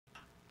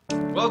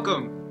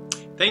Welcome.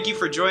 Thank you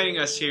for joining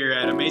us here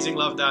at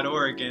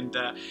AmazingLove.org. And,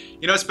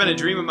 it's been a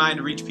dream of mine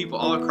to reach people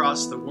all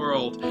across the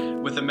world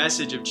with a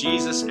message of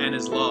Jesus and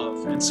His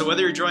love. And so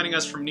whether you're joining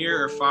us from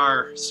near or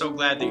far, so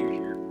glad that you're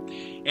here.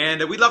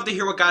 And we'd love to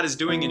hear what God is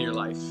doing in your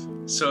life.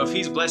 So if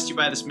He's blessed you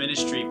by this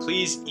ministry,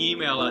 please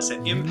email us at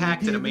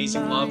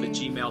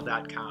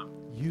impact@amazinglove@gmail.com.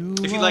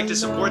 If you'd like to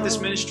support this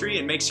ministry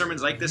and make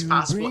sermons like this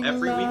possible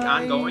every week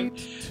ongoing,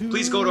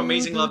 please go to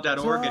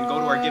AmazingLove.org and go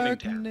to our giving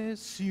tab.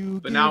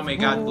 But now may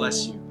God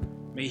bless you.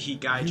 May He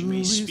guide you. May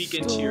He speak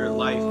into your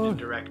life and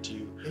direct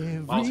you,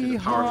 all through the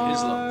power of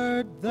His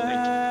love.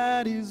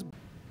 Thank you.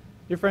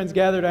 Dear friends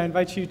gathered, I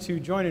invite you to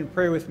join in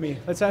prayer with me.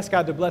 Let's ask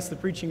God to bless the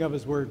preaching of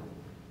His word.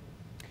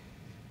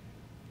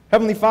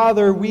 Heavenly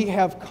Father, we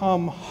have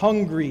come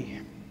hungry.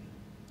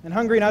 And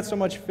hungry not so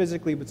much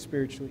physically, but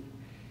spiritually.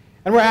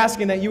 And we're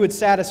asking that you would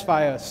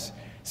satisfy us.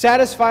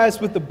 Satisfy us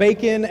with the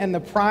bacon and the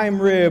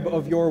prime rib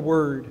of your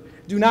word.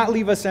 Do not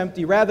leave us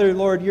empty. Rather,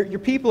 Lord, your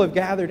people have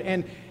gathered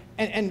and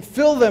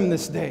fill them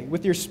this day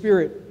with your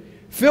Spirit.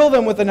 Fill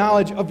them with the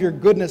knowledge of your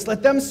goodness.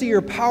 Let them see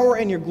your power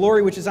and your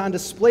glory, which is on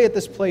display at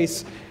this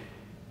place.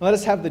 Let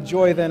us have the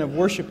joy then of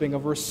worshiping,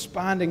 of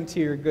responding to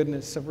your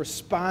goodness, of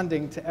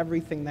responding to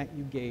everything that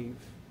you gave.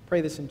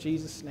 Pray this in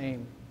Jesus'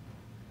 name.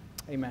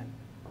 Amen.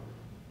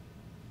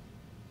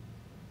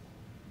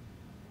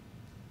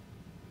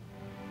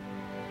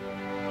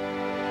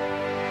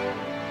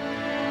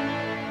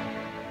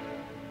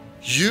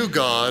 You,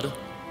 God,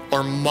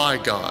 are my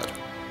God.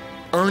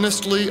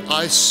 Earnestly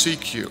I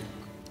seek you.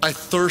 I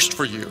thirst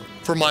for you,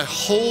 for my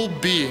whole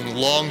being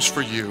longs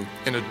for you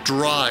in a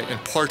dry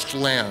and parched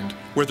land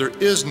where there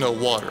is no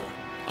water.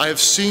 I have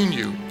seen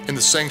you in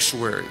the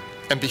sanctuary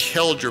and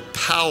beheld your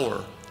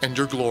power and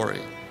your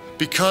glory.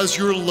 Because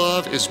your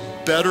love is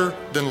better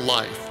than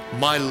life,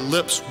 my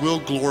lips will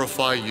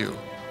glorify you.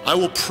 I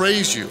will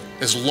praise you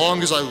as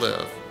long as I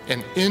live,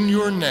 and in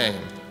your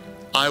name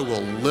I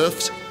will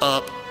lift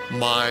up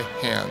my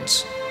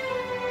hands.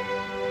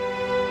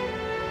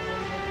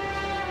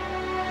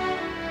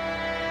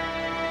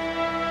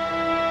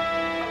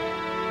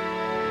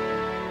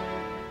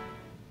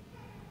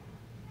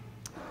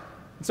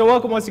 So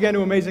welcome once again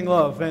to Amazing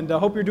Love, and I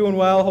hope you're doing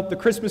well. Hope the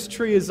Christmas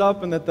tree is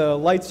up and that the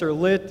lights are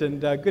lit,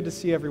 and good to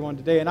see everyone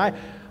today. And I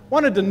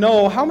wanted to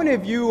know, how many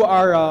of you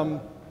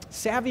are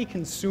savvy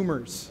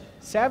consumers?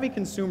 Savvy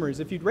consumers.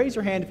 If you'd raise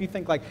your hand if you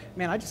think like,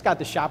 man, I just got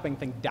the shopping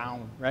thing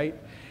down, right?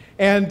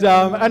 And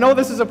I know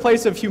this is a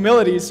place of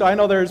humility, so I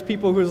know there's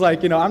people who's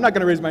like, I'm not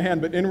going to raise my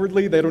hand, but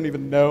inwardly they don't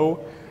even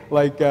know.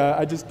 Like,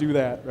 I just do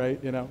that,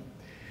 right?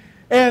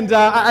 And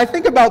I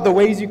think about the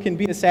ways you can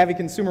be a savvy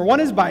consumer. One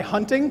is by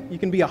hunting. You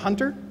can be a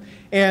hunter.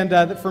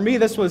 And for me,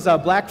 this was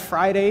Black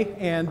Friday.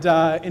 And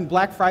in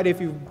Black Friday,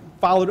 if you've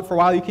followed it for a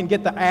while, you can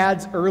get the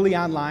ads early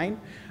online.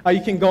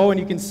 You can go and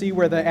you can see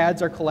where the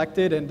ads are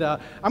collected. And I'm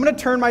going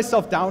to turn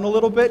myself down a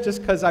little bit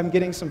just because I'm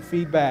getting some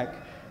feedback.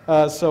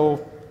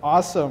 So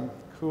awesome.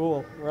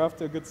 Cool. We're off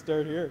to a good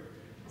start here.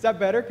 Is that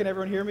better? Can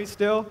everyone hear me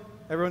still?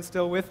 Everyone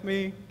still with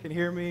me? Can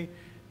hear me?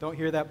 Don't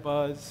hear that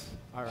buzz?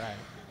 All right.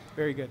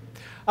 Very good.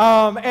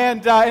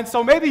 And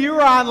so maybe you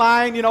were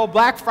online,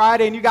 Black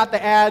Friday, and you got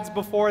the ads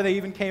before they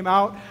even came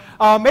out.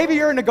 Maybe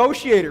you're a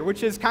negotiator,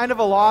 which is kind of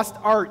a lost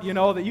art,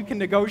 that you can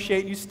negotiate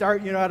and you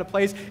start, at a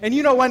place, and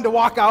you know when to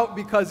walk out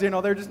because,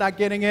 they're just not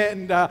getting it.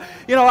 And,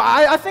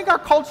 I think our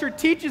culture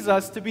teaches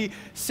us to be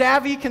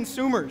savvy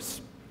consumers.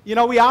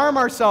 We arm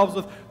ourselves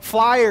with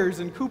flyers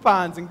and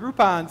coupons and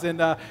Groupons. And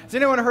has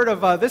anyone heard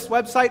of this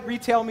website,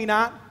 Retail Me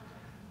Not?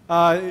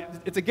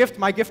 It's a gift,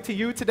 my gift to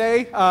you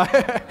today.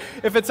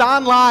 If it's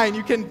online,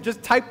 you can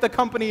just type the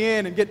company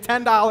in and get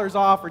 $10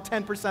 off or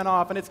 10%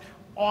 off, and it's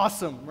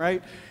awesome,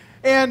 right?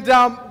 And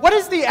what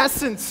is the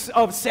essence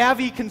of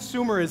savvy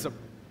consumerism?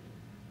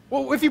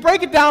 Well, if you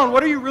break it down,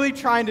 what are you really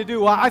trying to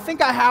do? Well, I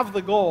think I have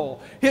the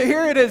goal.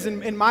 Here it is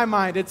in my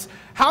mind. It's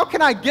how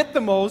can I get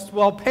the most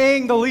while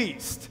paying the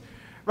least?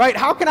 Right?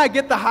 How can I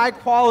get the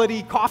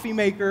high-quality coffee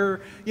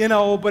maker,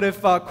 but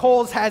if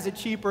Kohl's has it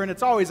cheaper and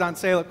it's always on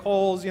sale at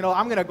Kohl's,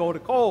 I'm going to go to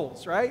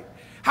Kohl's, right?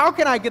 How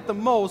can I get the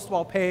most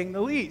while paying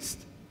the least?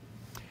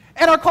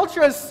 And our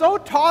culture has so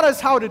taught us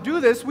how to do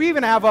this, we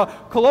even have a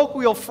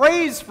colloquial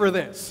phrase for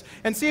this.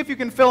 And see if you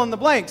can fill in the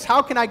blanks.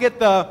 How can I get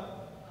the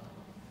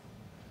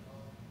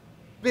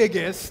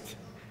biggest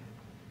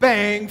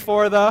bang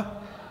for the...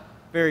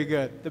 Very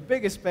good. The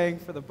biggest bang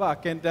for the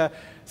buck. And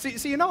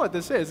so you know what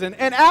this is.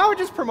 And I would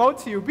just promote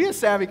to you, be a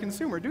savvy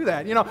consumer. Do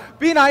that.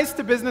 Be nice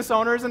to business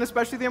owners and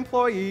especially the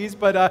employees.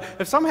 But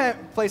if some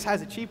place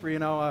has it cheaper,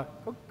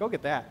 go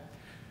get that.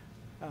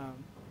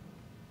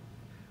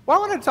 Well, I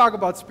wanted to talk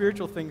about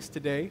spiritual things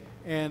today.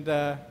 And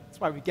that's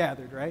why we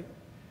gathered, right?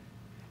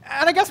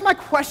 And I guess my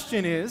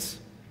question is,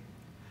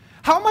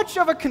 how much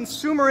of a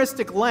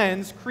consumeristic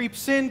lens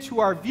creeps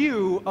into our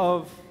view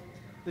of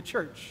the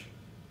church?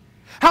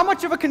 How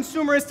much of a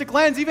consumeristic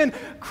lens even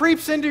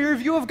creeps into your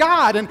view of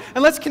God? And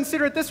let's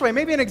consider it this way.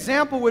 Maybe an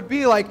example would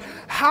be like,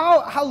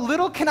 how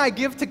little can I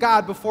give to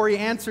God before He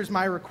answers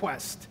my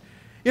request?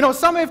 You know,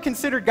 some have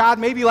considered God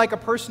maybe like a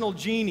personal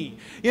genie.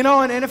 You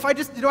know, and if I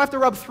just have to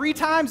rub 3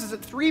 times, is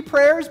it 3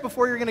 prayers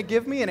before you're going to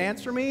give me and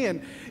answer me?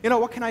 And, you know,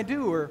 what can I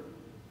do? Or,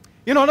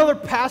 you know, another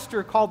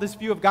pastor called this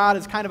view of God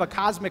as kind of a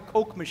cosmic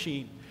Coke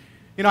machine.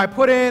 You know, I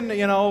put in,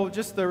 you know,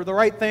 just the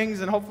right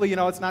things, and hopefully, you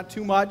know, it's not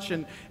too much,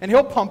 and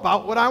he'll pump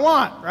out what I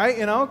want, right?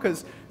 You know,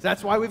 because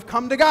that's why we've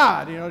come to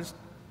God. You know, just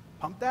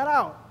pump that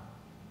out.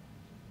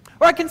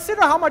 Or I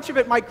consider how much of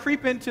it might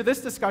creep into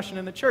this discussion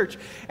in the church.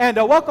 And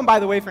welcome, by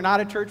the way, if you're not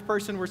a church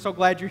person, we're so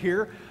glad you're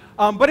here.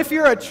 But if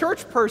you're a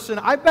church person,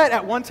 I bet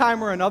at one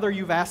time or another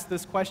you've asked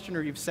this question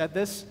or you've said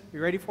this.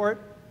 You ready for it?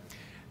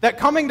 That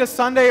coming to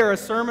Sunday or a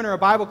sermon or a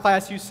Bible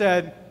class, you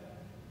said,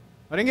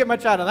 I didn't get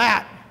much out of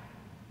that.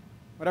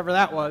 Whatever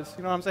that was,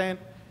 you know what I'm saying?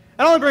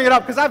 I only bring it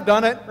up because I've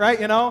done it, right,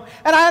 you know?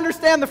 And I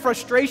understand the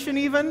frustration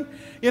even.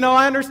 You know,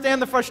 I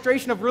understand the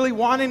frustration of really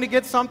wanting to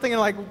get something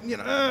and like, you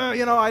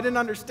know, I didn't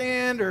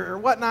understand or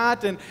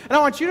whatnot. And I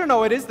want you to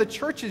know it is the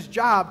church's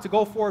job to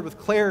go forward with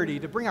clarity,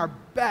 to bring our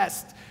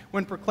best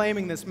when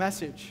proclaiming this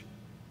message.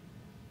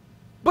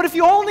 But if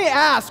you only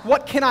ask,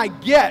 what can I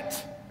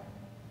get?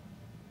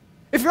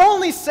 If you're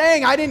only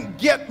saying, I didn't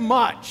get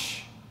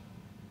much,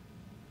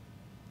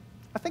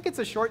 I think it's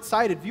a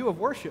short-sighted view of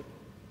worship.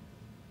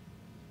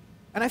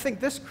 And I think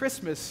this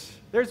Christmas,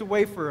 there's a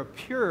way for a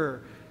pure,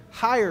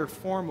 higher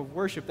form of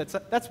worship.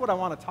 That's what I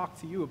want to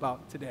talk to you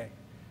about today.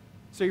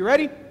 So you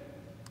ready?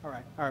 All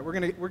right, we're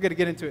gonna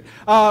get into it.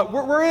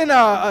 We're in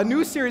a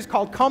new series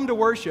called Come to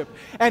Worship.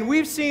 And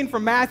we've seen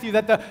from Matthew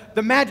that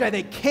the Magi,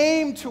 they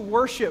came to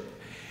worship.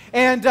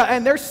 And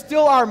they're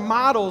still our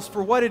models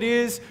for what it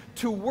is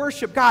to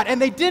worship God.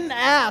 And they didn't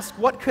ask,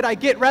 what could I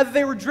get? Rather,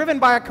 they were driven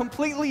by a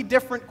completely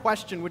different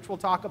question, which we'll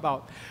talk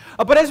about.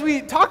 But as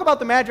we talk about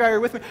the Magi, are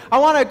you with me? I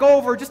want to go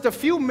over just a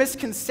few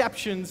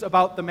misconceptions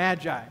about the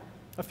Magi.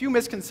 A few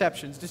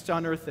misconceptions, just to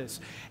unearth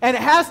this. And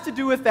it has to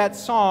do with that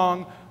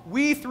song,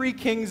 We Three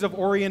Kings of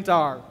Orient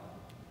Are.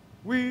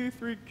 We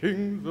three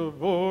kings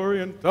of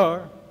Orient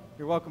are.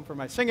 You're welcome for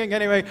my singing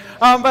anyway.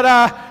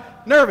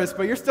 Nervous,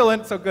 but you're still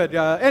in, so good.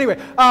 Anyway,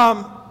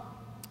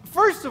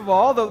 first of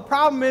all, the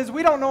problem is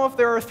we don't know if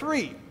there are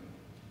 3.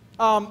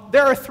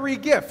 There are 3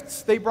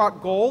 gifts. They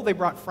brought gold, they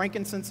brought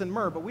frankincense and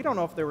myrrh, but we don't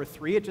know if there were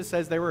 3. It just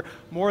says there were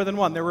more than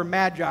 1. There were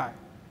magi.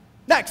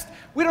 Next,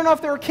 we don't know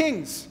if they were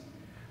kings.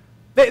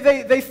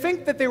 They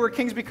think that they were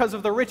kings because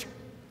of the rich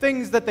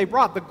things that they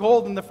brought, the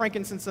gold and the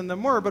frankincense and the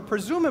myrrh, but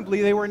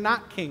presumably they were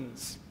not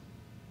kings.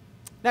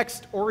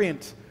 Next,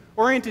 Orient.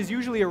 Orient is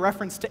usually a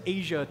reference to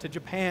Asia, to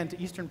Japan,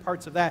 to eastern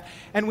parts of that.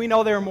 And we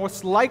know they're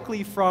most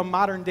likely from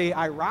modern-day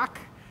Iraq,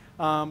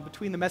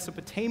 between the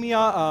Mesopotamia,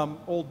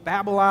 old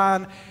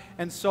Babylon.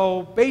 And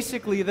so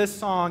basically this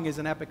song is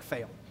an epic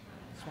fail.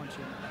 Just want you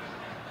to know.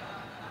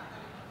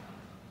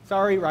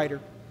 Sorry, writer.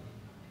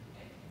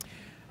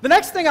 The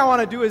next thing I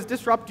want to do is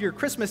disrupt your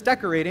Christmas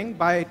decorating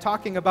by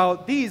talking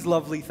about these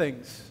lovely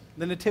things.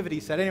 The nativity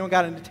set. Anyone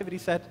got a nativity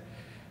set?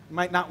 You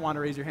might not want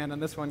to raise your hand on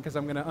this one because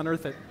I'm going to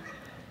unearth it.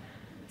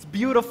 It's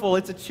beautiful.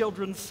 It's a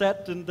children's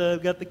set, and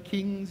we've got the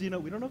kings. You know,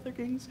 we don't know if they're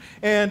kings.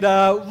 And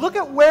look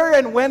at where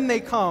and when they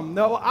come.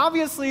 Now,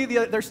 obviously,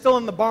 they're still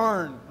in the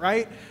barn,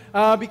 right?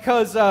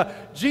 Because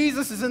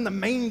Jesus is in the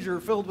manger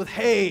filled with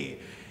hay.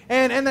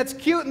 And that's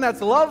cute and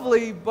that's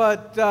lovely,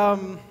 but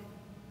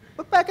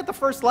look back at the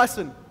first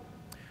lesson.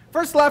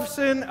 First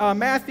lesson,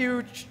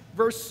 Matthew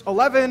verse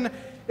 11,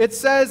 it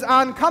says,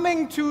 on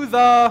coming to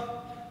the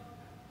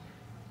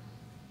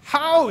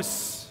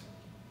house.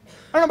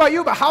 I don't know about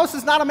you, but house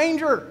is not a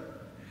manger.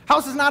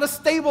 House is not a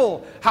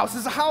stable. House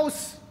is a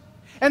house.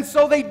 And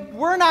so they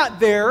were not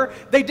there.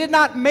 They did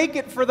not make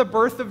it for the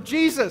birth of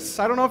Jesus.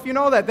 I don't know if you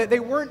know that. They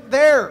weren't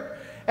there.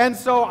 And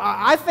so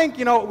I think,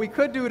 you know, what we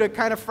could do to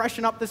kind of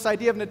freshen up this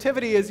idea of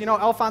nativity is, you know,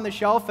 elf on the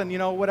shelf and, you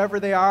know, whatever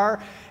they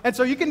are. And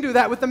so you can do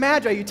that with the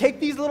Magi. You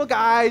take these little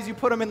guys, you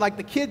put them in like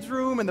the kids'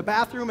 room and the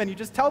bathroom, and you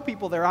just tell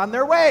people they're on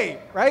their way,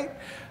 right?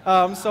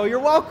 So you're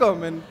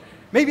welcome. And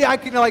maybe I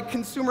can like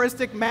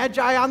consumeristic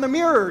Magi on the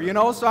mirror, you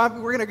know, so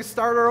we're going to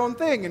start our own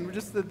thing and we're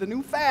just the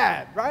new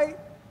fad, right?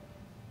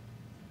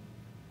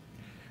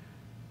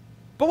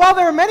 But while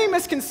there are many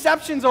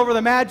misconceptions over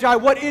the Magi,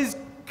 what is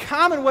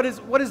common, what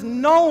is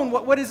known,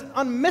 what is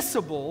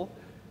unmissable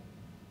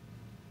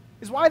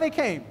is why they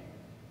came.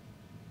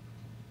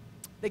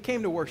 They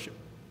came to worship.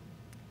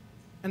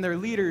 And they're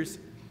leaders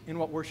in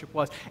what worship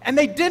was. And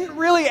they didn't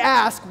really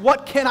ask,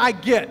 what can I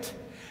get?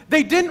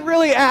 They didn't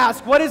really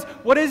ask, what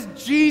is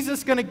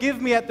Jesus going to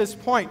give me at this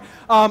point?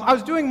 I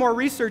was doing more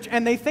research,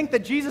 and they think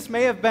that Jesus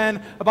may have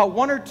been about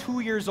 1 or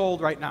 2 years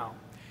old right now.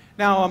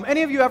 Now,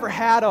 any of you ever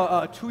had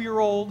a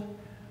 2-year-old?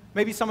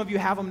 Maybe some of you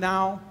have them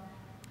now.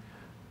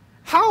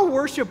 How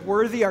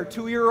worship-worthy are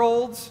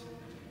 2-year-olds?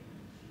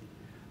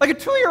 Like a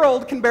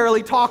 2-year-old can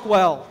barely talk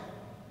well.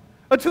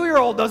 A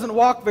 2-year-old doesn't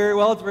walk very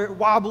well. It's very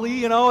wobbly,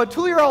 you know. A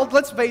 2-year-old,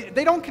 let's face it,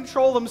 they don't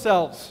control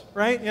themselves,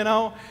 right? You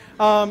know.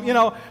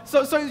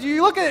 So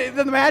you look at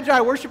the Magi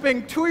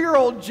worshiping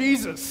 2-year-old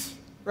Jesus,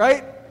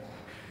 right?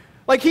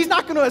 Like he's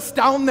not going to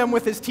astound them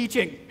with his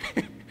teaching.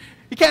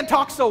 He can't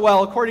talk so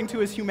well according to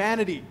his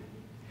humanity.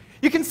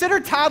 You consider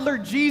toddler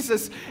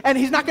Jesus, and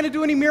he's not going to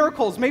do any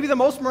miracles. Maybe the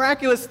most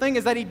miraculous thing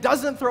is that he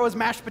doesn't throw his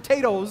mashed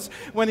potatoes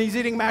when he's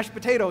eating mashed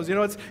potatoes. You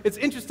know, it's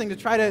interesting to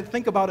try to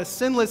think about a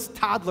sinless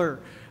toddler.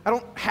 I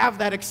don't have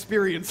that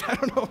experience. I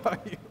don't know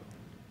about you.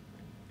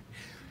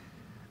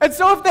 And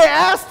so if they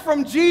asked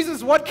from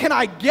Jesus, what can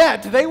I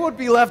get? They would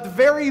be left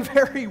very,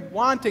 very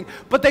wanting.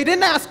 But they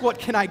didn't ask, what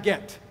can I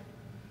get?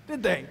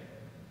 Did they?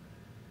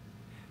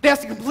 They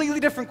asked a completely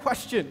different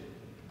question.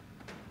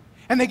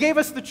 And they gave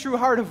us the true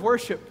heart of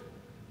worship.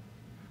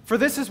 For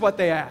this is what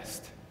they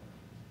asked.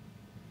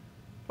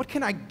 What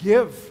can I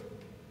give?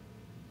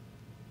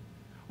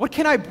 What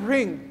can I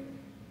bring?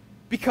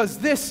 Because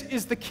this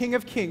is the King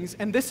of Kings,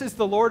 and this is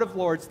the Lord of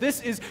Lords.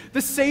 This is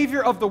the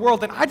Savior of the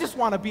world, and I just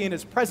want to be in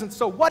His presence.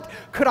 So what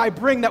could I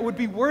bring that would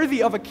be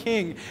worthy of a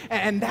king?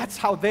 And that's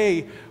how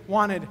they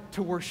wanted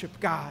to worship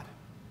God.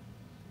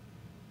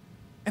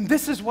 And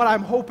this is what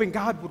I'm hoping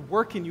God would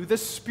work in you,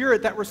 this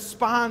spirit that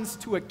responds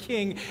to a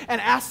king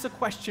and asks the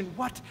question,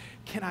 what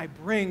can I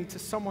bring to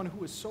someone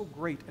who is so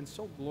great and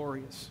so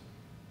glorious?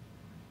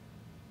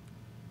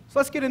 So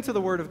let's get into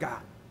the Word of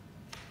God.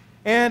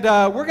 And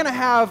we're going to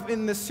have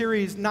in this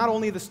series not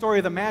only the story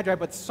of the Magi,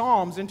 but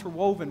Psalms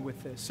interwoven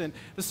with this. And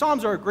the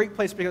Psalms are a great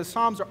place because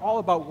Psalms are all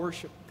about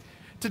worship.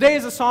 Today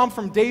is a psalm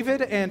from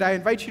David, and I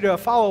invite you to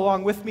follow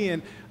along with me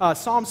in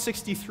Psalm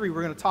 63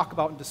 we're going to talk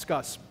about and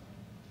discuss.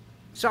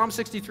 Psalm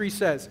 63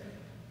 says,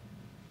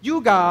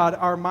 "You, God,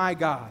 are my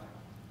God.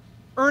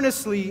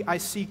 Earnestly I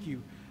seek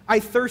you. I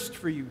thirst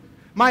for you.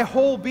 My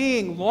whole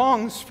being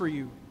longs for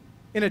you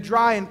in a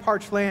dry and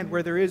parched land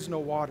where there is no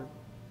water.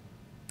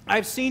 I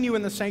have seen you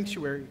in the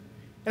sanctuary,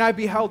 and I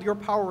beheld your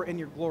power and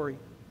your glory.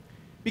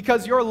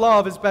 Because your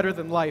love is better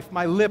than life,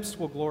 my lips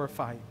will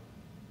glorify you.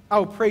 I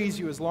will praise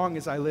you as long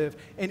as I live,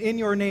 and in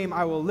your name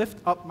I will lift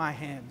up my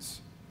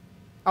hands.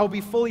 I will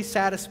be fully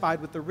satisfied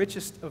with the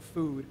richest of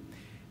food."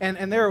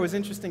 And there it was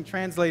interesting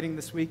translating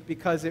this week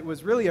because it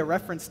was really a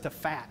reference to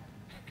fat.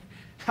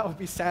 I will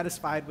be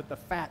satisfied with the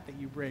fat that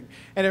you bring.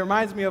 And it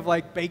reminds me of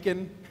like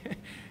bacon,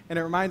 and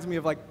it reminds me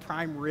of like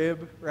prime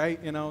rib, right?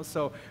 You know,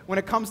 so when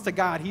it comes to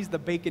God, He's the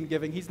bacon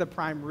giving, He's the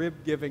prime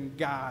rib giving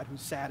God who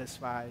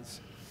satisfies.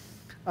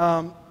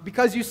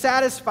 Because you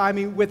satisfy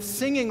me with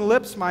singing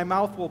lips, my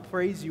mouth will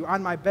praise you.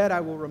 On my bed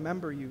I will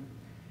remember you.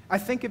 I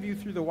think of you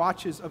through the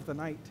watches of the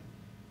night.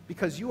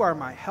 Because you are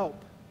my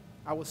help,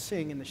 I will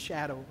sing in the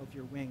shadow of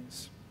your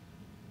wings.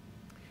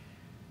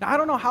 Now, I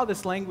don't know how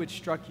this language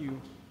struck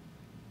you,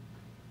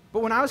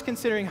 but when I was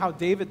considering how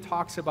David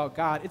talks about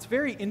God, it's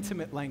very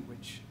intimate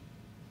language.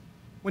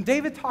 When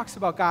David talks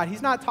about God,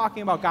 he's not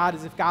talking about God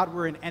as if God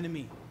were an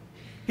enemy.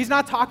 He's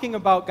not talking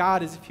about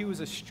God as if He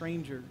was a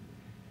stranger.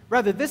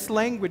 Rather, this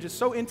language is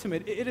so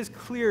intimate, it is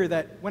clear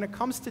that when it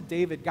comes to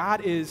David,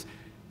 God is,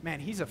 man,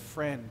 He's a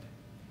friend.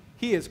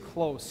 He is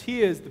close.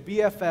 He is the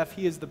BFF.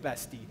 He is the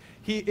bestie.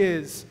 He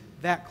is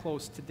that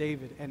close to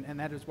David,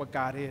 and that is what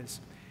God is.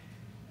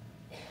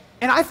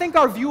 And I think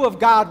our view of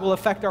God will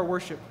affect our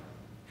worship.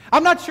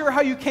 I'm not sure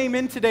how you came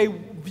in today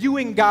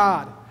viewing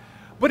God,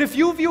 but if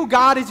you view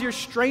God as your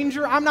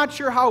stranger, I'm not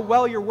sure how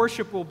well your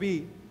worship will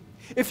be.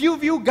 If you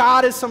view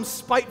God as some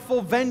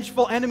spiteful,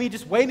 vengeful enemy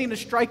just waiting to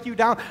strike you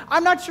down,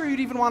 I'm not sure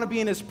you'd even want to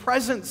be in His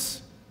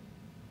presence.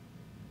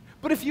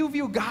 But if you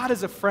view God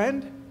as a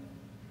friend,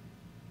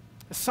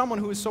 as someone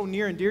who is so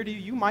near and dear to you,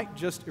 you might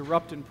just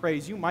erupt in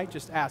praise. You might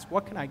just ask,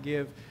 what can I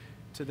give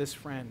to this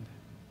friend?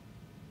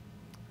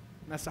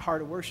 And that's the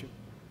heart of worship.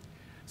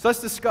 So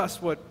let's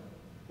discuss what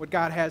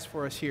God has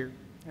for us here,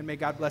 and may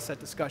God bless that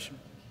discussion.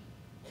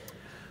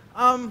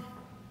 I'm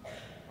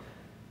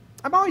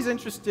always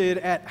interested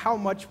at how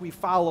much we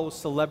follow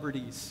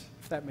celebrities,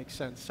 if that makes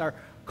sense. Our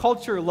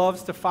culture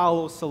loves to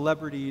follow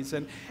celebrities,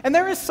 and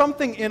there is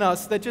something in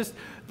us that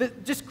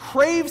just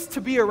craves to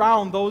be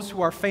around those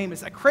who are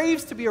famous, that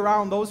craves to be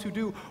around those who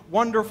do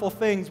wonderful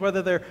things,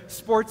 whether they're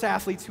sports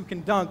athletes who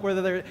can dunk,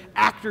 whether they're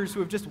actors who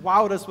have just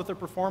wowed us with their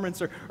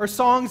performance, or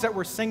songs that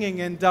we're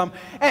singing.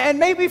 And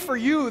maybe for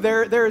you,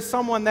 there is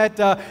someone that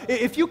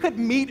if you could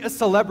meet a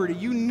celebrity,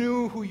 you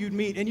knew who you'd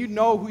meet, and you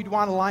know who you'd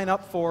want to line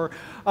up for.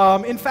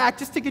 In fact,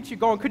 just to get you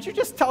going, could you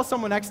just tell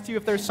someone next to you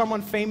if there's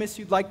someone famous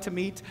you'd like to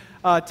meet?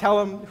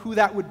 Tell them who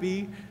that would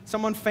be.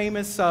 Someone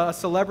famous, a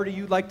celebrity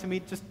you'd like to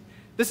meet.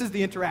 This is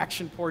the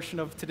interaction portion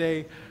of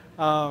today.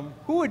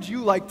 Who would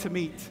you like to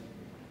meet?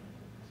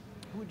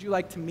 Who would you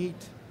like to meet?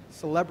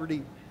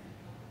 Celebrity.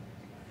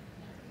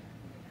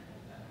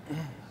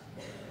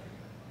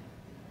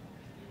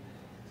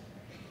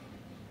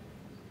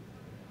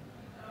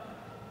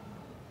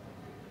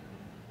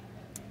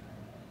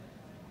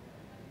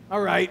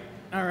 All right.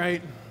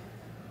 I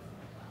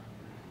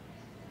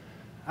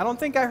don't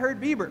think I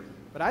heard Bieber,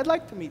 but I'd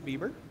like to meet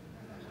Bieber.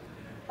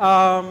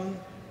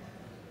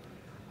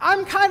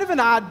 I'm kind of an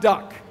odd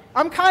duck.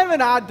 I'm kind of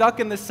an odd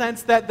duck in the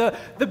sense that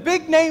the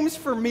big names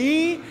for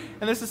me,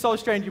 and this is so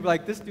strange, you'd be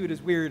like, this dude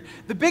is weird.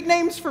 The big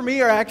names for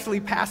me are actually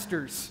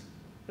pastors.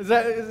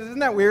 Isn't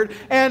that weird?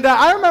 And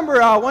I remember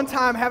one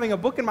time having a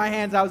book in my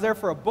hands. I was there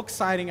for a book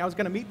signing. I was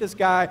going to meet this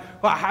guy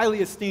who I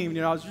highly esteemed.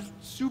 I was just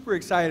super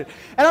excited.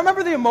 And I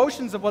remember the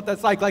emotions of what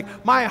that's like.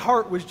 Like, my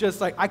heart was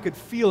just like, I could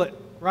feel it,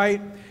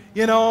 right?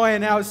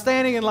 And I was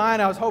standing in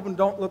line. I was hoping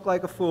don't look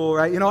like a fool,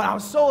 right? And I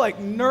was so, like,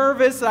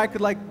 nervous that I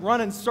could, like,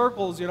 run in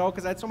circles,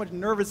 because I had so much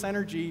nervous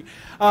energy.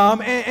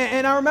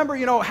 And I remember,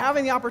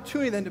 having the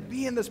opportunity then to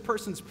be in this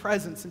person's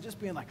presence and just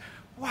being like,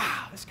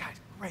 wow, this guy's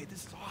great.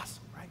 This is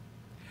awesome, right?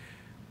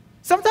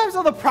 Sometimes,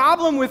 though, the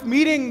problem with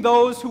meeting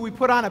those who we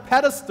put on a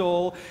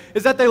pedestal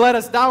is that they let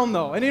us down,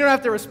 though. And you don't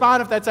have to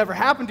respond if that's ever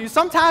happened to you.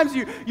 Sometimes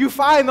you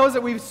find those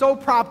that we've so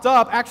propped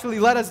up actually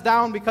let us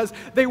down because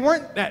they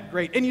weren't that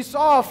great. And you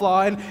saw a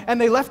flaw,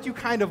 and they left you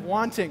kind of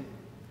wanting.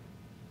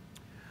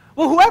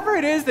 Well, whoever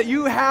it is that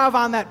you have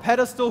on that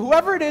pedestal,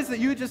 whoever it is that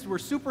you just were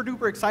super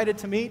duper excited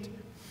to meet,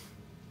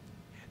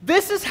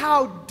 this is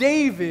how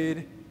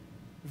David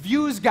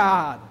views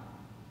God.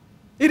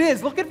 It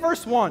is. Look at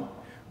verse 1.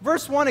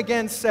 Verse 1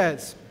 again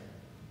says,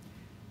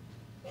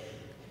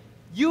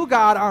 "You,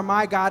 God, are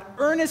my God.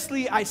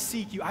 Earnestly I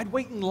seek you." I'd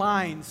wait in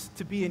lines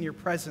to be in your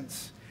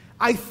presence.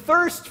 "I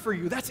thirst for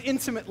you." That's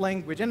intimate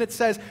language. And it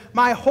says,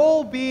 "My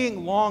whole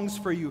being longs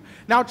for you."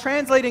 Now,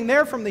 translating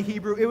there from the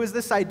Hebrew, it was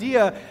this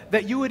idea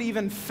that you would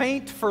even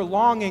faint for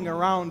longing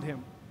around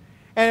him.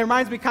 And it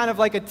reminds me kind of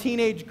like a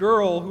teenage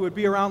girl who would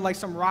be around like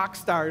some rock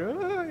star,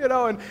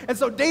 And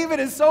so David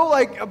is so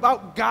like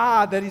about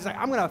God that he's like,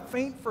 I'm going to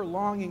faint for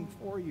longing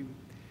for you.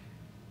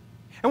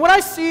 And what I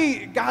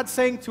see God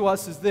saying to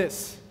us is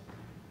this,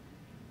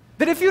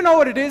 that if you know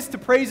what it is to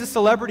praise a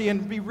celebrity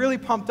and be really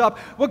pumped up,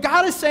 what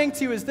God is saying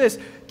to you is this: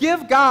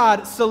 give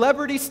God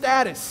celebrity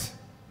status.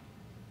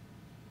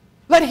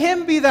 Let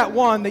him be that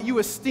one that you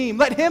esteem.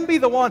 Let him be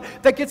the one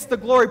that gets the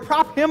glory.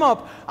 Prop him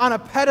up on a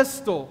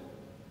pedestal.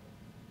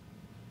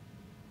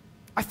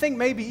 I think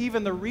maybe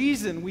even the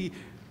reason we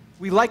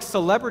like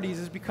celebrities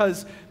is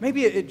because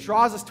maybe it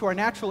draws us to our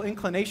natural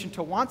inclination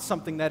to want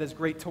something that is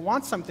great, to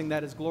want something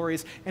that is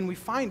glorious, and we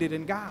find it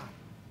in God.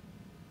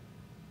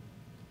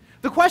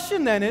 The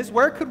question then is,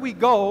 where could we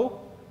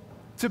go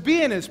to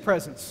be in his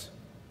presence?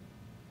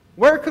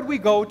 Where could we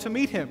go to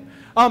meet him?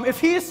 If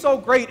he is so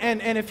great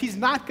and if he's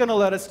not going to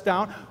let us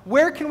down,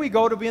 where can we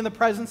go to be in the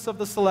presence of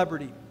the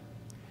celebrity?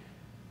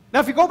 Now,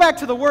 if you go back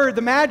to the word,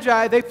 the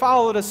Magi, they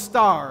followed a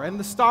star, and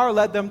the star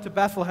led them to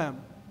Bethlehem.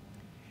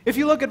 If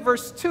you look at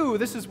verse 2,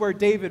 this is where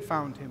David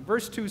found him.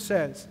 Verse 2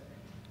 says,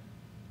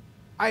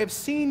 "I have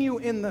seen you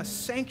in the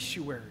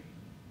sanctuary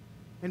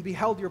and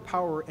beheld your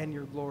power and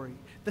your glory."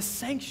 The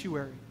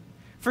sanctuary.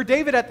 For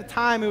David at the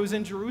time, it was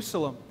in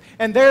Jerusalem.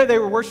 And there they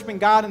were worshiping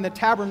God in the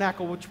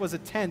tabernacle, which was a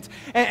tent.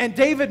 And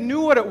David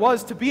knew what it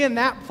was to be in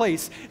that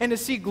place and to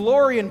see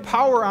glory and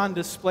power on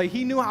display.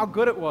 He knew how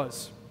good it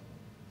was.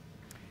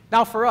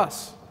 Now for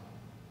us,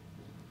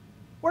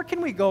 where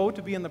can we go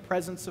to be in the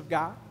presence of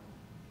God?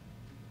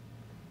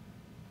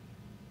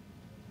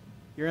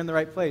 You're in the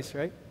right place,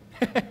 right?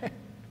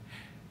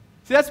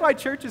 See, that's why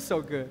church is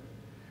so good.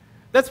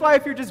 That's why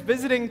if you're just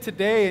visiting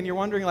today and you're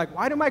wondering, like,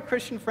 why do my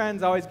Christian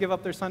friends always give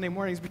up their Sunday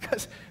mornings?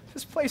 Because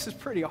this place is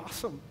pretty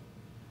awesome.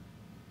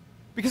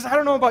 Because I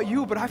don't know about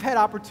you, but I've had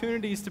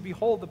opportunities to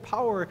behold the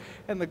power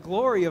and the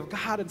glory of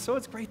God, and so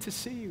it's great to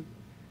see you.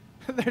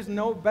 There's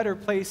no better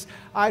place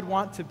I'd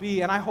want to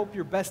be, and I hope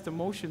your best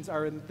emotions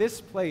are in this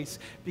place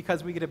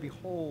because we get to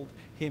behold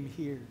him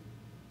here.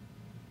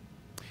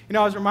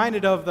 I was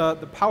reminded of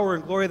the power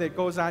and glory that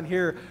goes on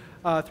here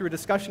through a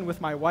discussion with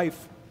my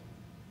wife.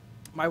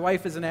 My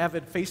wife is an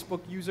avid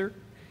Facebook user,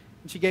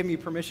 and she gave me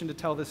permission to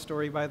tell this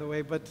story, by the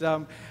way, but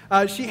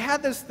she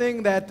had this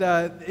thing that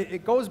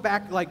it goes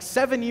back like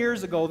 7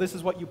 years ago. This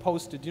is what you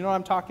posted. Do you know what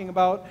I'm talking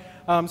about?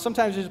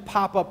 Sometimes it just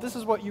pop up. This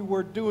is what you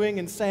were doing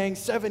and saying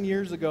 7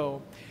 years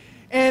ago.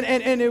 And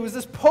it was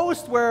this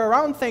post where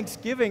around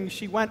Thanksgiving,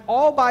 she went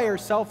all by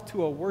herself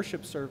to a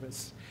worship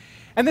service.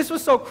 And this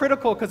was so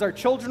critical because our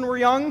children were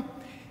young,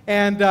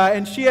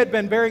 and she had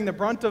been bearing the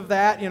brunt of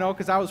that,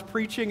 because I was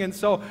preaching, and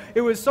so it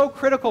was so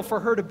critical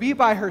for her to be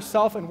by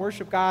herself and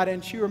worship God.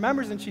 And she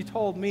remembers, and she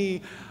told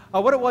me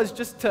what it was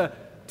just to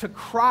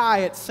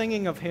cry at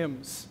singing of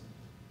hymns,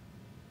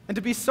 and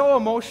to be so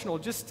emotional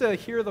just to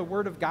hear the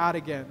word of God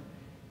again,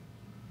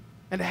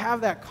 and to have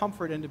that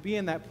comfort and to be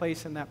in that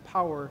place and that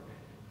power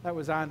that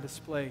was on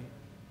display.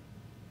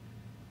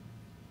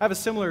 I have a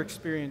similar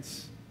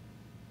experience.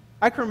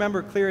 I can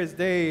remember clear as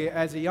day,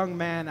 as a young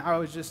man, I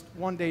was just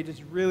one day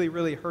just really,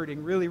 really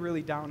hurting, really,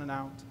 really down and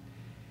out.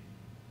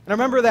 And I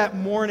remember that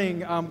morning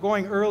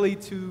going early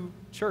to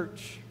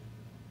church.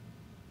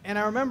 And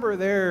I remember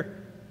there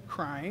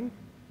crying.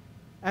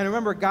 And I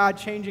remember God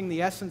changing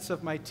the essence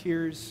of my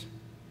tears.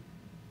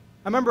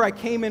 I remember I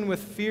came in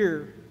with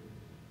fear,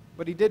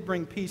 but he did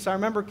bring peace. I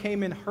remember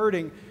came in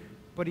hurting,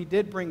 but he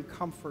did bring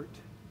comfort.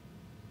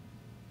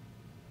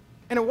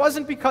 And it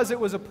wasn't because it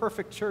was a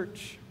perfect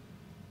church.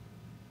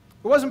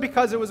 It wasn't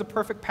because it was a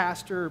perfect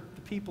pastor or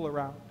the people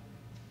around.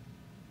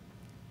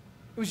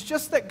 It was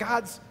just that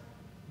God's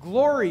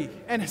glory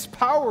and his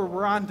power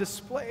were on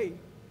display.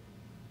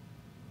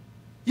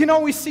 You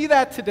know, we see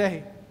that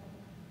today.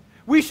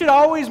 We should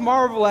always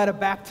marvel at a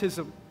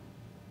baptism,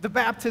 the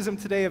baptism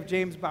today of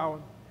James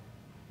Bowen,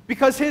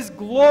 because his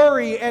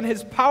glory and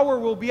his power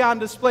will be on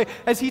display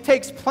as he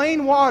takes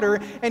plain water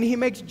and he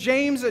makes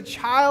James a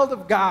child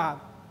of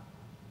God,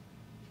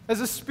 as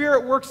the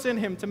Spirit works in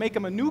him to make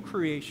him a new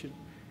creation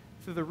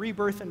through the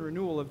rebirth and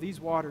renewal of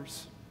these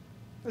waters.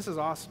 This is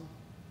awesome.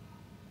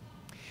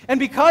 And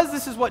because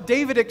this is what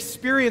David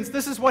experienced,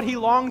 this is what he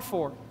longed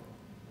for.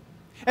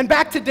 And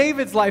back to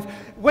David's life,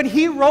 when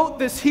he wrote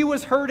this, he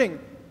was hurting.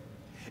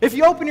 If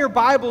you open your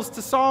Bibles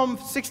to Psalm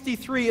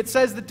 63, it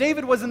says that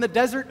David was in the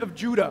desert of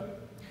Judah.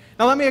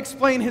 Now let me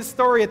explain his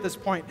story at this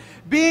point.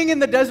 Being in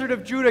the desert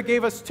of Judah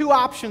gave us two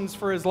options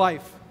for his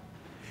life.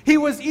 He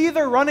was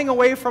either running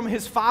away from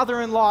his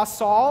father-in-law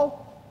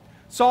Saul.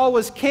 Saul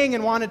was king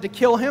and wanted to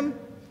kill him.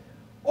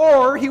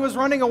 Or he was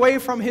running away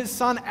from his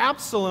son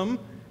Absalom,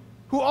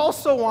 who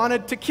also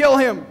wanted to kill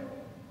him.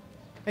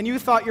 And you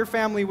thought your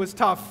family was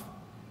tough.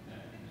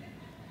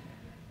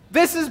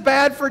 This is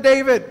bad for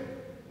David.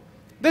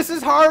 This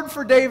is hard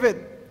for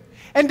David.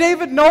 And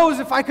David knows,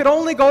 if I could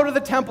only go to the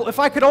temple, if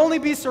I could only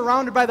be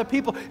surrounded by the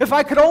people, if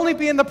I could only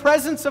be in the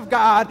presence of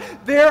God,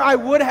 there I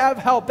would have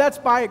help. That's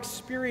my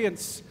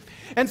experience.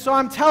 And so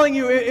I'm telling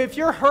you, if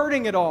you're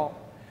hurting at all,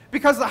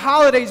 because the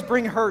holidays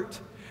bring hurt,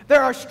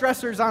 there are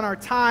stressors on our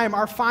time,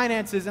 our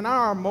finances, and on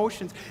our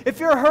emotions. If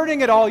you're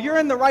hurting at all, you're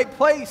in the right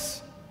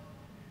place.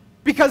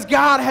 Because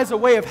God has a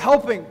way of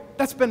helping.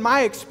 That's been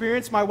my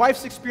experience, my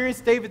wife's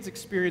experience, David's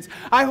experience.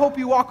 I hope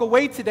you walk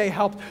away today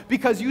helped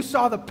because you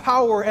saw the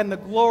power and the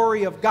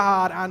glory of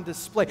God on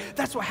display.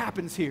 That's what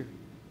happens here.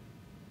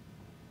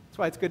 That's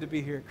why it's good to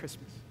be here at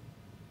Christmas.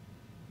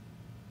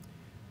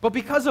 But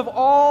because of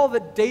all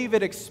that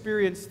David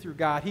experienced through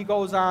God, he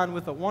goes on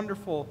with a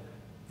wonderful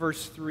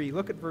verse 3.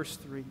 Look at verse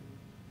 3.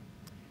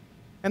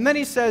 And then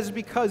he says,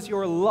 because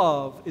your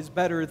love is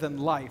better than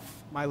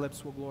life, my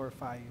lips will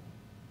glorify you.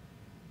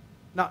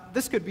 Now,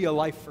 this could be a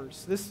life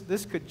verse.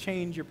 This could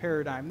change your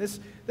paradigm. This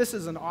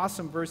is an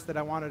awesome verse that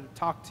I wanted to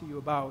talk to you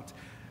about.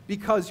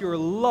 Because your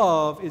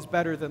love is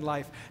better than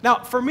life.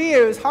 Now, for me,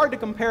 it was hard to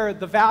compare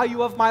the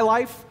value of my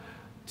life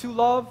to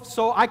love,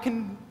 so I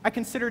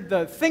considered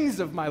the things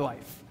of my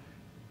life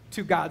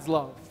to God's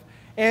love.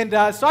 And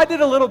so I did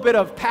a little bit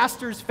of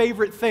pastor's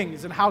favorite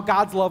things and how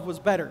God's love was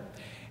better.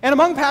 And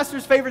among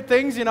pastor's favorite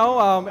things, you know,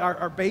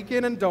 are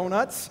bacon and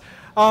donuts.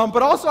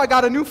 But also I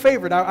got a new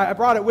favorite. I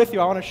brought it with you.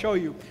 I want to show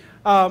you.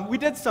 We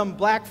did some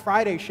Black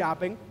Friday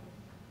shopping,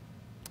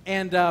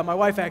 and my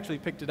wife actually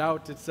picked it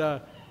out. It's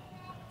a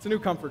new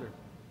comforter.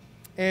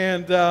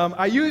 And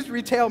I used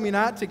Retail Me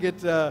Not to get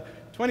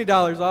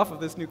 $20 off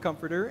of this new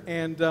comforter,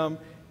 and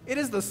it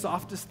is the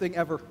softest thing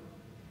ever.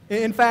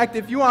 In fact,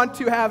 if you want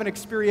to have an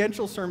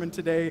experiential sermon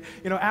today,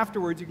 you know,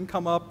 afterwards you can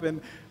come up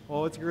and,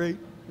 oh, it's great,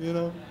 you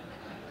know.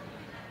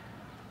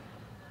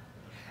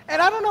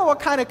 And I don't know what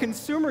kind of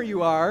consumer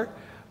you are,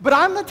 but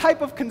I'm the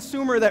type of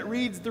consumer that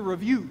reads the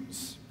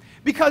reviews.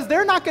 Because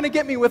they're not going to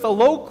get me with a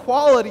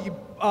low-quality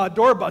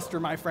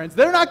doorbuster, my friends.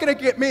 They're not going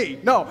to get me.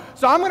 No.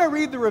 So I'm going to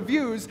read the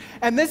reviews,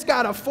 and this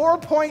got a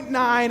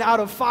 4.9 out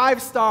of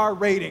 5-star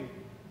rating.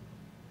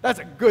 That's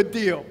a good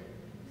deal.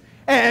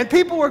 And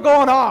people were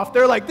going off.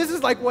 They're like, this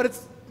is like what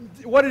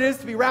it is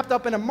to be wrapped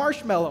up in a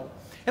marshmallow.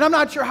 And I'm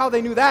not sure how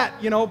they knew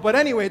that, you know, but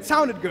anyway, it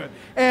sounded good.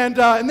 And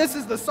this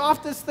is the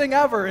softest thing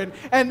ever,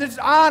 and it's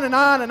on and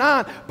on and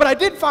on. But I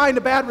did find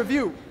a bad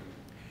review.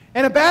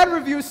 And a bad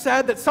review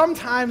said that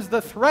sometimes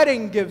the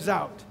threading gives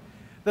out.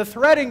 The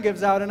threading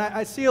gives out, and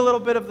I see a little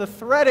bit of the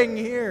threading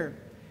here.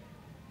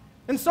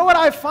 And so what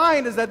I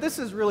find is that this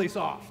is really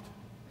soft.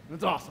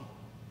 It's awesome.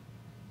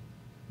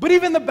 But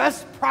even the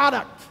best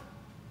product,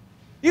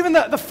 even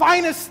the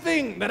finest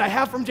thing that I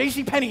have from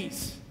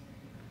JCPenney's,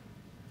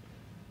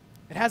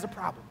 it has a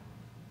problem.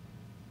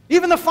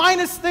 Even the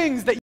finest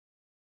things that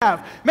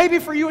have. Maybe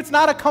for you it's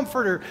not a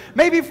comforter.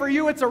 Maybe for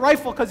you it's a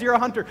rifle because you're a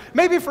hunter.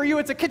 Maybe for you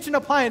it's a kitchen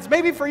appliance.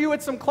 Maybe for you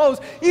it's some clothes.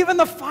 Even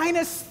the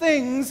finest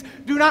things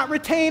do not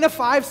retain a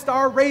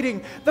 5-star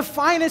rating. The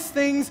finest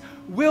things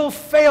will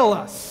fail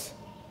us.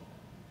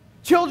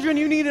 Children,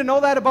 you need to know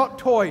that about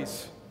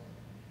toys.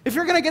 If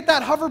you're going to get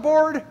that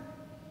hoverboard,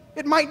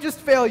 it might just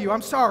fail you.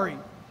 I'm sorry.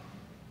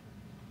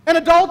 And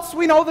adults,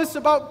 we know this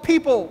about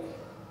people.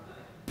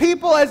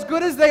 People, as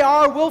good as they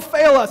are, will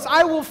fail us.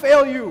 I will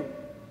fail you.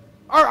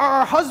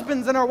 Our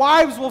husbands and our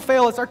wives will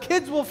fail us. Our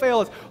kids will fail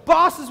us.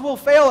 Bosses will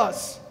fail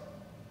us.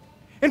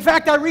 In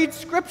fact, I read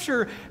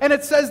Scripture, and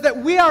it says that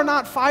we are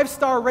not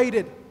 5-star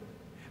rated.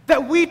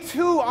 That we,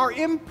 too, are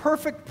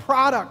imperfect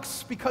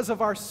products because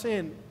of our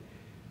sin.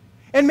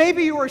 And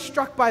maybe you were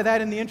struck by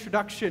that in the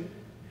introduction.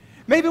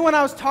 Maybe when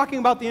I was talking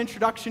about the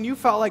introduction, you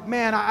felt like,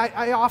 man,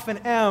 I often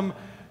am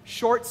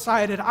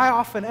short-sighted. I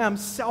often am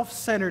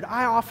self-centered.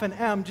 I often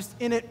am just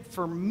in it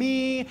for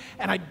me,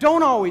 and I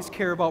don't always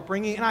care about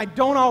bringing, and I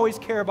don't always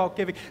care about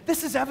giving.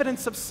 This is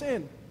evidence of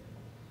sin.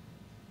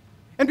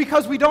 And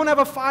because we don't have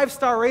a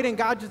 5-star rating,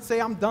 God should say,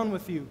 I'm done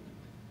with you.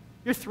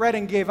 Your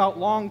threading gave out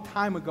long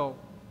time ago.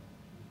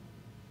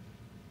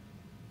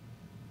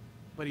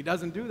 But he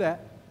doesn't do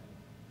that.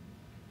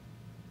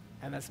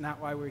 And that's not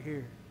why we're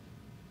here.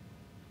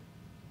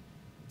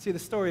 See, the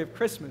story of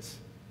Christmas,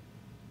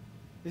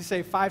 you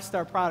say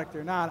 5-star product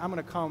or not, I'm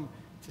going to come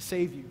to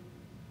save you.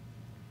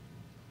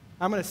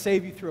 I'm going to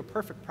save you through a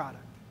perfect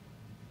product.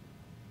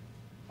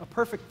 A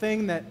perfect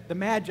thing that the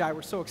Magi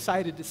were so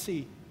excited to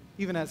see,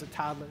 even as a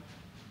toddler.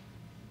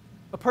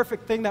 A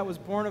perfect thing that was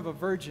born of a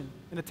virgin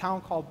in a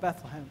town called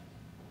Bethlehem.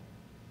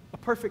 A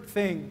perfect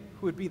thing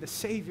who would be the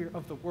Savior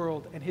of the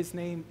world, and his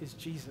name is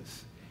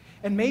Jesus.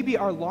 And maybe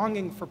our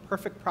longing for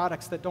perfect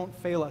products that don't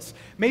fail us,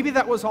 maybe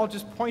that was all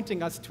just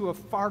pointing us to a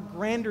far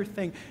grander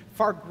thing,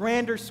 far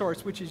grander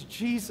source, which is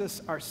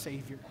Jesus, our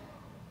Savior.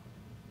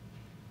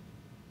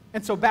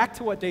 And so back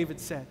to what David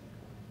said.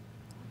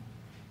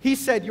 He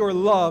said, your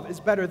love is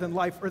better than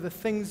life, or the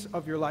things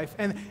of your life.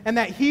 And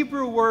that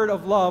Hebrew word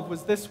of love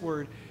was this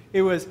word.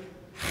 It was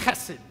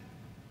chesed.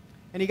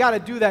 And you got to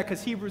do that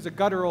because Hebrew is a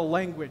guttural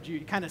language.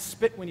 You kind of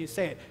spit when you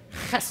say it.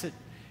 Chesed.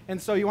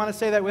 And so you want to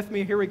say that with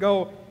me? Here we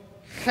go.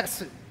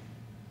 Chesed,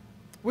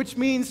 which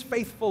means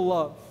faithful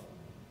love,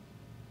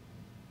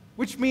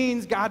 which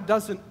means God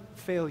doesn't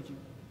fail you,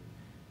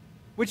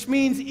 which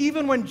means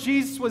even when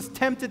Jesus was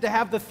tempted to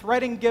have the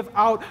threading give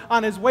out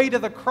on his way to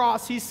the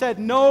cross, he said,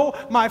 no,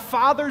 my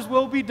Father's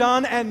will be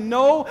done, and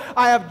no,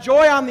 I have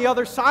joy on the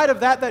other side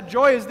of that. That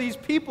joy is these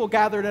people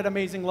gathered at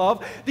Amazing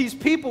Love, these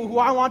people who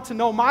I want to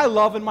know my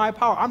love and my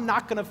power. I'm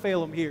not going to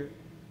fail them here.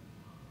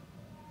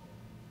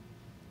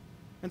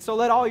 And so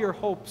let all your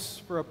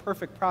hopes for a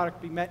perfect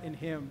product be met in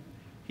him.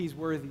 He's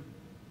worthy.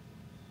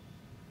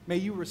 May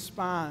you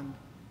respond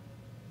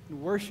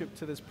and worship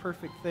to this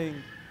perfect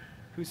thing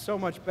who's so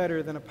much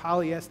better than a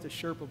polyester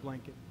Sherpa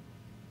blanket.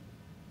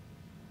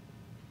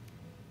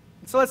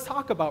 And so let's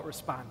talk about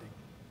responding.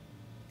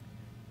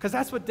 Because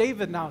that's what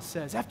David now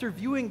says. After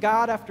viewing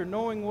God, after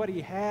knowing what he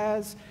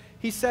has,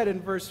 he said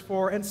in verse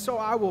 4, and so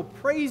I will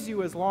praise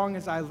you as long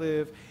as I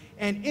live,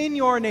 and in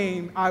your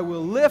name I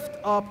will lift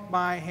up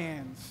my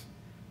hands.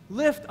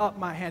 Lift up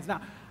my hands.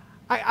 Now,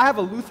 I have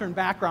a Lutheran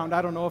background.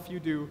 I don't know if you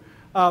do.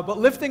 But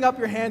lifting up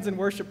your hands in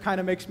worship kind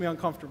of makes me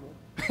uncomfortable.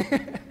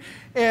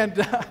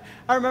 And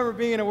I remember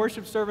being in a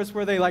worship service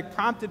where they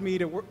prompted me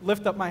to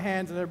lift up my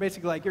hands. And they're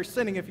basically like, you're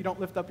sinning if you don't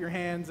lift up your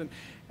hands. And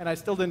I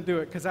still didn't do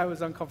it because I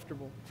was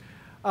uncomfortable.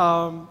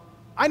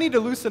 I need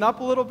to loosen up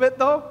a little bit,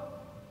 though.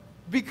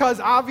 Because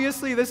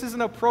obviously this is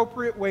an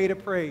appropriate way to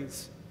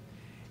praise.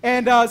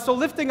 And so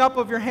lifting up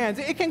of your hands,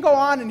 it can go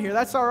on in here.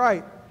 That's all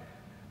right.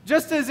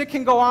 Just as it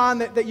can go on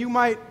that you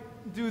might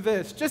do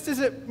this, just as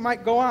it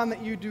might go on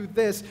that you do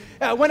this.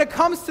 When it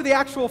comes to the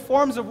actual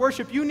forms of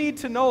worship, you need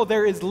to know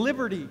there is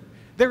liberty.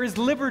 There is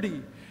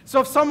liberty.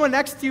 So if someone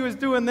next to you is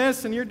doing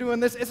this and you're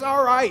doing this, it's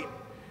all right.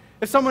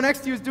 If someone next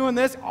to you is doing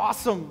this,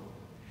 awesome.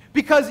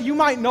 Because you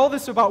might know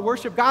this about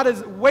worship. God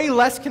is way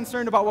less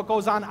concerned about what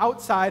goes on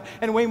outside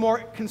and way more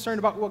concerned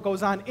about what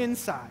goes on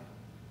inside.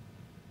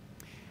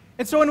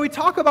 And so when we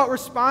talk about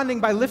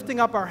responding by lifting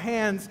up our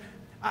hands,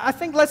 I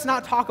think let's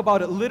not talk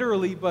about it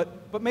literally,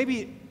 but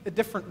maybe a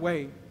different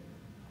way.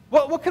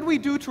 What could we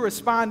do to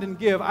respond and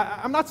give?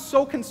 I'm not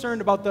so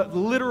concerned about the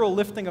literal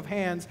lifting of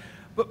hands,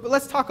 but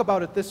let's talk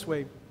about it this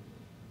way.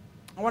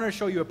 I wanted to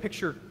show you a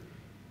picture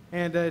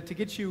and to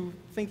get you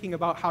thinking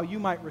about how you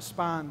might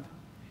respond.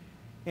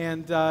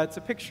 And it's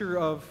a picture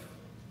of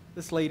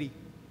this lady.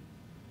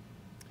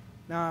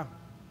 Now,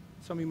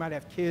 some of you might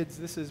have kids.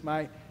 This is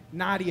my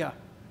Nadia.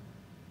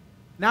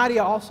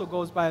 Nadia also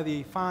goes by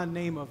the fond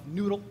name of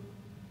Noodle.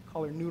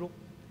 Call her Noodle.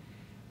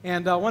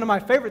 And one of my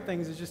favorite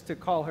things is just to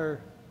call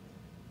her,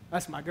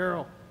 that's my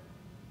girl.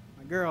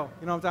 My girl,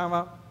 you know what I'm talking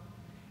about?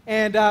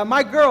 And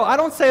my girl, I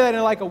don't say that in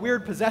a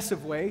weird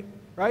possessive way,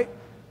 right?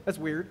 That's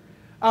weird.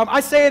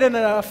 I say it in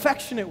an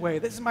affectionate way.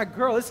 This is my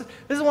girl. This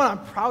is one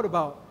I'm proud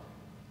about.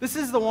 This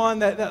is the one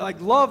that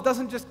love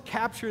doesn't just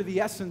capture the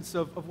essence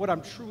of what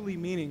I'm truly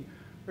meaning.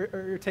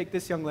 Or take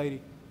this young lady.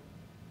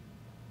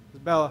 This is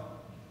Bella.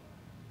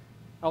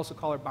 I also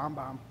call her Bomb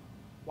Bomb.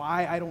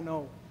 Why? I don't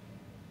know.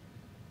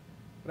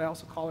 But I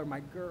also call her my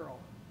girl.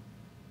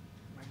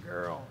 My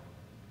girl.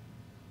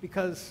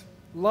 Because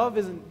love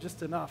isn't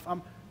just enough.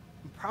 I'm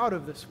proud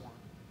of this one.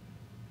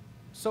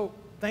 So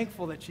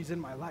thankful that she's in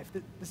my life.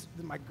 This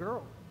is my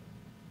girl.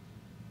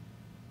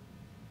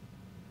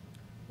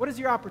 What is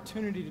your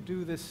opportunity to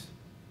do this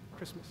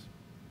Christmas?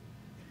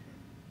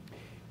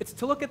 It's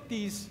to look at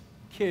these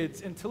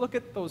kids and to look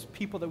at those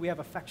people that we have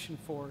affection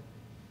for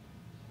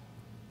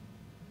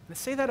and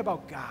to say that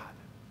about God.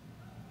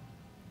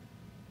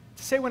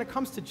 To say when it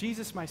comes to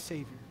Jesus, my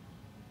Savior,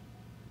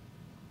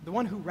 the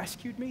one who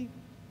rescued me,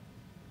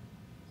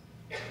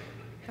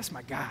 that's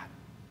my God.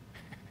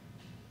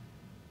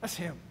 That's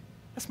Him.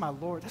 That's my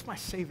Lord. That's my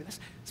Savior.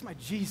 That's my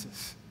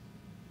Jesus.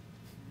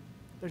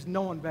 There's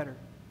no one better.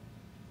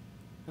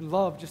 And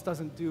love just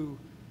doesn't do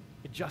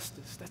it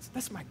justice.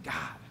 That's my God.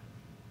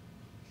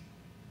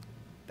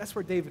 That's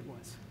where David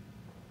was.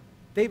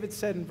 David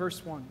said in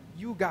verse 1,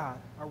 you, God,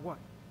 are what?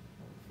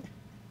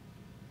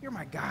 You're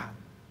my God.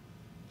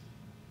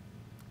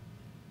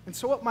 And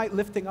so what might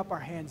lifting up our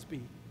hands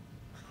be?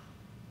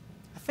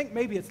 I think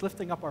maybe it's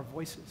lifting up our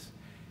voices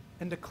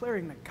and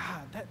declaring that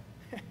God,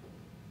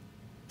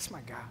 that's my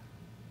God.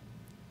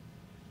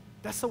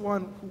 That's the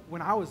one who,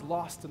 when I was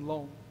lost and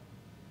lone,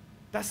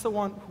 that's the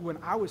one who, when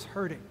I was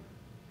hurting,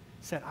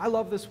 said, I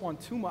love this one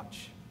too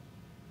much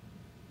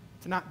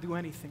to not do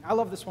anything. I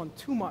love this one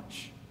too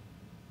much,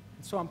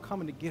 and so I'm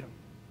coming to get him.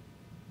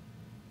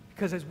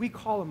 Because as we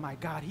call him my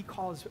God, he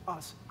calls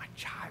us my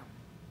child.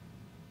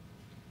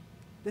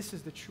 This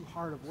is the true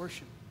heart of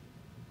worship.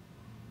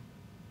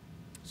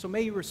 So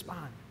may you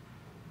respond.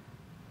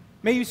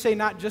 May you say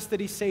not just that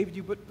he saved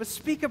you, but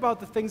speak about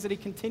the things that he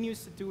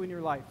continues to do in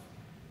your life.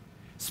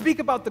 Speak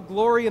about the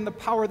glory and the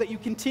power that you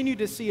continue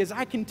to see, as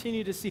I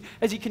continue to see,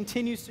 as he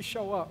continues to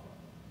show up.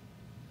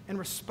 And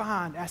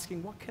respond,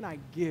 asking, what can I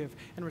give?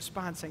 And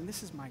respond, saying,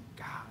 this is my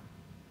God.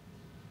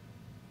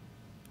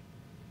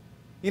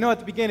 You know, at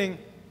the beginning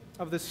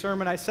of this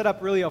sermon, I set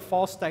up really a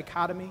false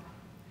dichotomy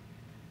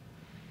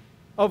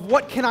of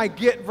what can I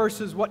get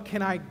versus what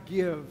can I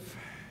give.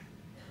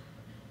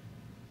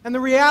 And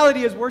the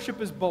reality is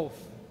worship is both.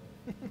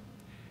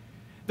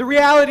 The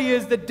reality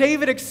is that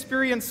David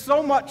experienced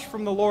so much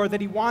from the Lord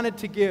that he wanted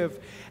to give.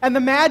 And the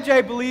Magi,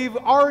 I believe,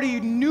 already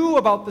knew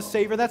about the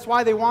Savior. That's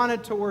why they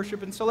wanted to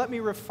worship. And so let me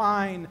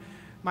refine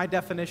my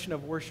definition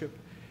of worship.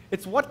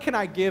 It's what can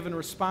I give in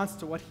response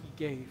to what he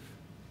gave?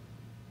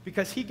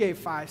 Because he gave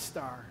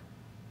 5-star.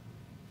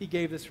 He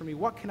gave this for me.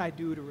 What can I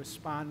do to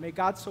respond? May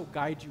God so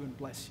guide you and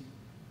bless you.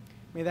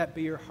 May that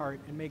be your heart.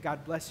 And may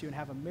God bless you and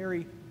have a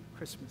Merry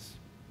Christmas.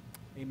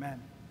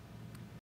 Amen.